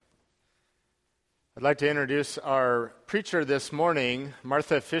I'd like to introduce our preacher this morning.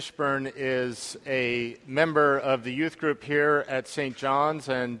 Martha Fishburne is a member of the youth group here at St. John's,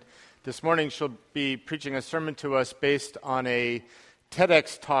 and this morning she'll be preaching a sermon to us based on a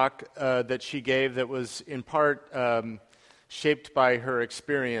TEDx talk that she gave that was in part shaped by her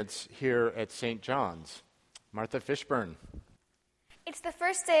experience here at St. John's. Martha Fishburne. It's the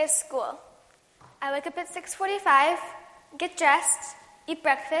first day of school. I wake up at 6:45, get dressed, eat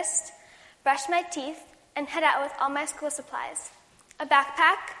breakfast, brush my teeth, and head out with all my school supplies. A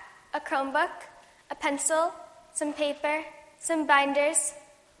backpack, a Chromebook, a pencil, some paper, some binders,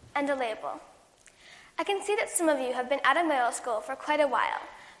 and a label. I can see that some of you have been out of middle school for quite a while,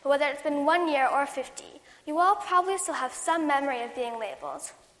 but whether it's been 1 year or 50, you all probably still have some memory of being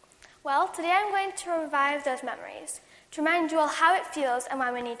labeled. Well, today I'm going to revive those memories, to remind you all how it feels and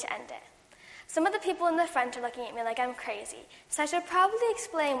why we need to end it. Some of the people in the front are looking at me like I'm crazy, so I should probably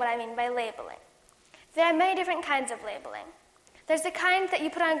explain what I mean by labeling. There are many different kinds of labeling. There's the kind that you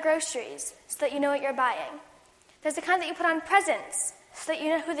put on groceries so that you know what you're buying. There's the kind that you put on presents so that you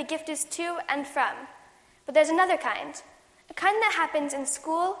know who the gift is to and from. But there's another kind, a kind that happens in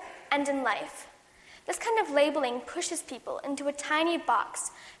school and in life. This kind of labeling pushes people into a tiny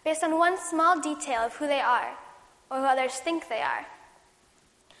box based on one small detail of who they are, or who others think they are.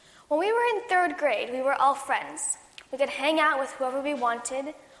 When we were in 3rd grade, we were all friends. We could hang out with whoever we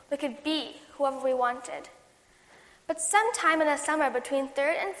wanted. We could be whoever we wanted. But sometime in the summer between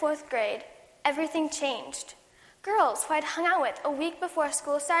 3rd and 4th grade, everything changed. Girls who I'd hung out with a week before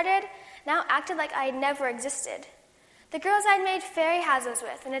school started now acted like I had never existed. The girls I'd made fairy houses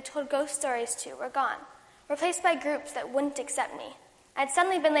with and had told ghost stories to were gone, replaced by groups that wouldn't accept me. I'd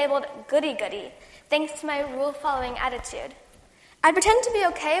suddenly been labeled goody-goody, thanks to my rule-following attitude. I'd pretend to be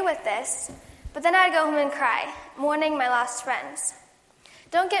okay with this, but then I'd go home and cry, mourning my lost friends.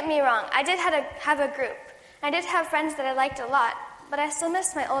 Don't get me wrong, I did have a group. I did have friends that I liked a lot, but I still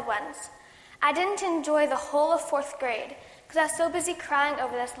missed my old ones. I didn't enjoy the whole of 4th grade because I was so busy crying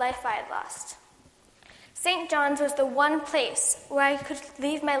over this life I had lost. St. John's was the one place where I could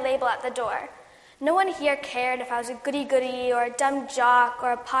leave my label at the door. No one here cared if I was a goody-goody or a dumb jock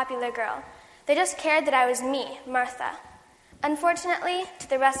or a popular girl. They just cared that I was me, Martha. Unfortunately, to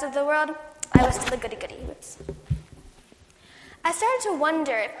the rest of the world, I was still a goody-goody. I started to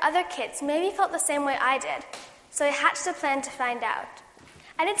wonder if other kids maybe felt the same way I did, so I hatched a plan to find out.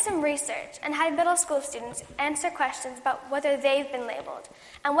 I did some research and had middle school students answer questions about whether they've been labeled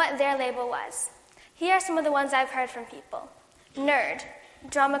and what their label was. Here are some of the ones I've heard from people. Nerd,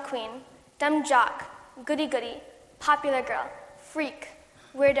 drama queen, dumb jock, goody-goody, popular girl, freak,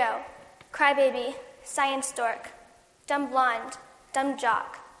 weirdo, crybaby, science dork, dumb blonde, dumb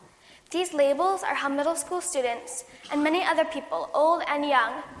jock. These labels are how middle school students and many other people, old and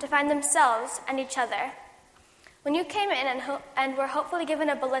young, define themselves and each other. When you came in and were hopefully given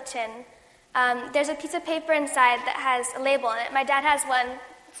a bulletin, there's a piece of paper inside that has a label on it. My dad has one,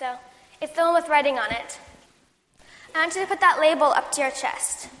 so it's the one with writing on it. I want you to put that label up to your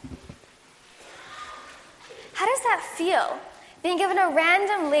chest. How does that feel? Being given a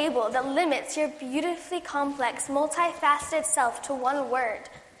random label that limits your beautifully complex, multifaceted self to one word.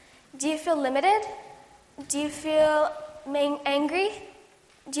 Do you feel limited? Do you feel angry?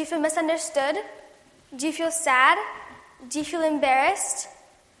 Do you feel misunderstood? Do you feel sad? Do you feel embarrassed?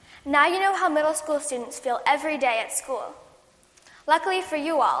 Now you know how middle school students feel every day at school. Luckily for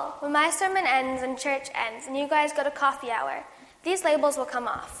you all, when my sermon ends and church ends and you guys go to coffee hour, these labels will come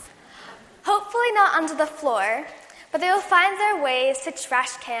off. Hopefully not onto the floor, but they will find their ways to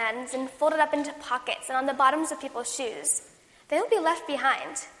trash cans and folded up into pockets and on the bottoms of people's shoes. They will be left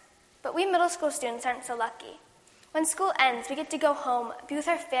behind. But we middle school students aren't so lucky. When school ends, we get to go home, be with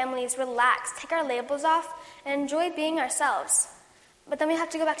our families, relax, take our labels off, and enjoy being ourselves. But then we have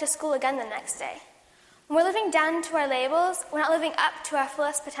to go back to school again the next day. When we're living down to our labels, we're not living up to our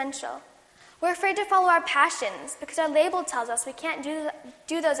fullest potential. We're afraid to follow our passions because our label tells us we can't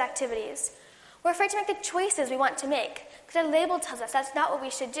do those activities. We're afraid to make the choices we want to make because our label tells us that's not what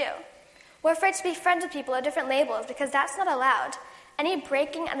we should do. We're afraid to be friends with people of different labels because that's not allowed. Any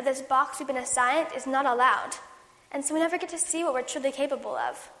breaking out of this box we've been assigned is not allowed. And so we never get to see what we're truly capable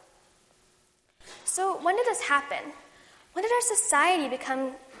of. So when did this happen? When did our society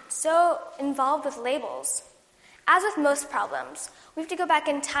become so involved with labels? As with most problems, we have to go back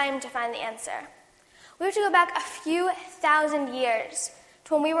in time to find the answer. We have to go back a few thousand years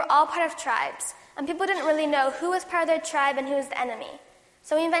to when we were all part of tribes, and people didn't really know who was part of their tribe and who was the enemy.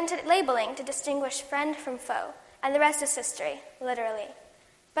 So we invented labeling to distinguish friend from foe, and the rest is history, literally.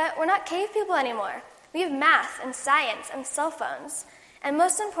 But we're not cave people anymore. We have math and science and cell phones, And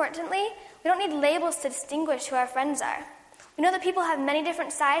most importantly, we don't need labels to distinguish who our friends are. We know that people have many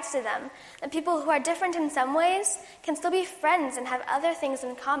different sides to them, that people who are different in some ways can still be friends and have other things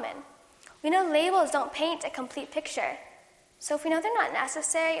in common. We know labels don't paint a complete picture. So if we know they're not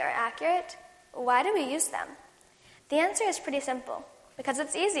necessary or accurate, why do we use them? The answer is pretty simple, because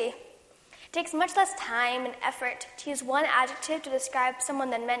it's easy. It takes much less time and effort to use one adjective to describe someone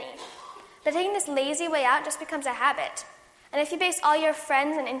than many. But taking this lazy way out just becomes a habit. And if you base all your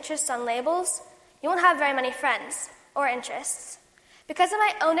friends and interests on labels, you won't have very many friends or interests. Because of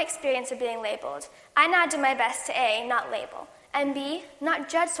my own experience of being labeled, I now do my best to A, not label, and B, not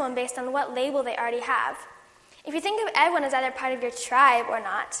judge someone based on what label they already have. If you think of everyone as either part of your tribe or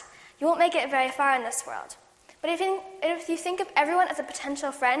not, you won't make it very far in this world. But if you think of everyone as a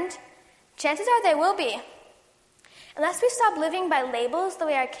potential friend, chances are they will be. Unless we stop living by labels the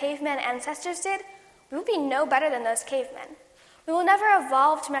way our caveman ancestors did, we will be no better than those cavemen. We will never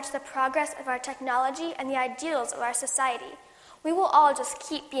evolve to match the progress of our technology and the ideals of our society. We will all just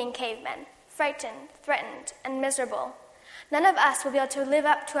keep being cavemen, frightened, threatened, and miserable. None of us will be able to live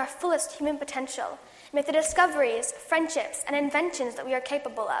up to our fullest human potential and make the discoveries, friendships, and inventions that we are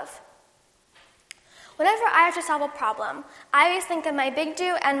capable of. Whenever I have to solve a problem, I always think of my big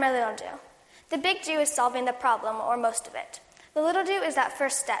do and my little do. The big do is solving the problem, or most of it. The little do is that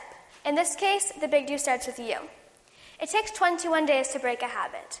first step. In this case, the big do starts with you. It takes 21 days to break a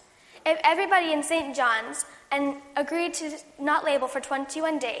habit. If everybody in St. John's agreed to not label for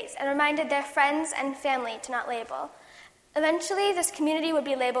 21 days and reminded their friends and family to not label, eventually this community would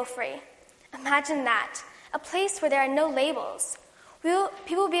be label-free. Imagine that, a place where there are no labels. People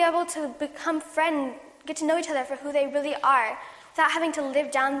will be able to become friends, get to know each other for who they really are, without having to live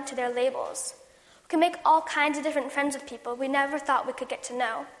down to their labels. We can make all kinds of different friends with people we never thought we could get to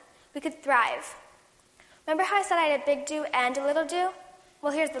know. We could thrive. Remember how I said I had a big do and a little do?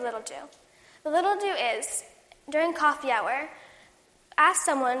 Well, here's the little do. The little do is, during coffee hour, ask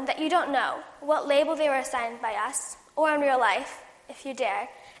someone that you don't know what label they were assigned by us, or in real life, if you dare,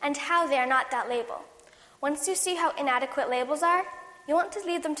 and how they are not that label. Once you see how inadequate labels are, you want to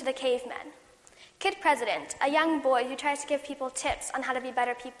leave them to the cavemen. Kid President, a young boy who tries to give people tips on how to be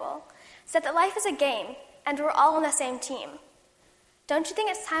better people, said that life is a game, and we're all on the same team. Don't you think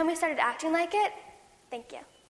it's time we started acting like it? Thank you.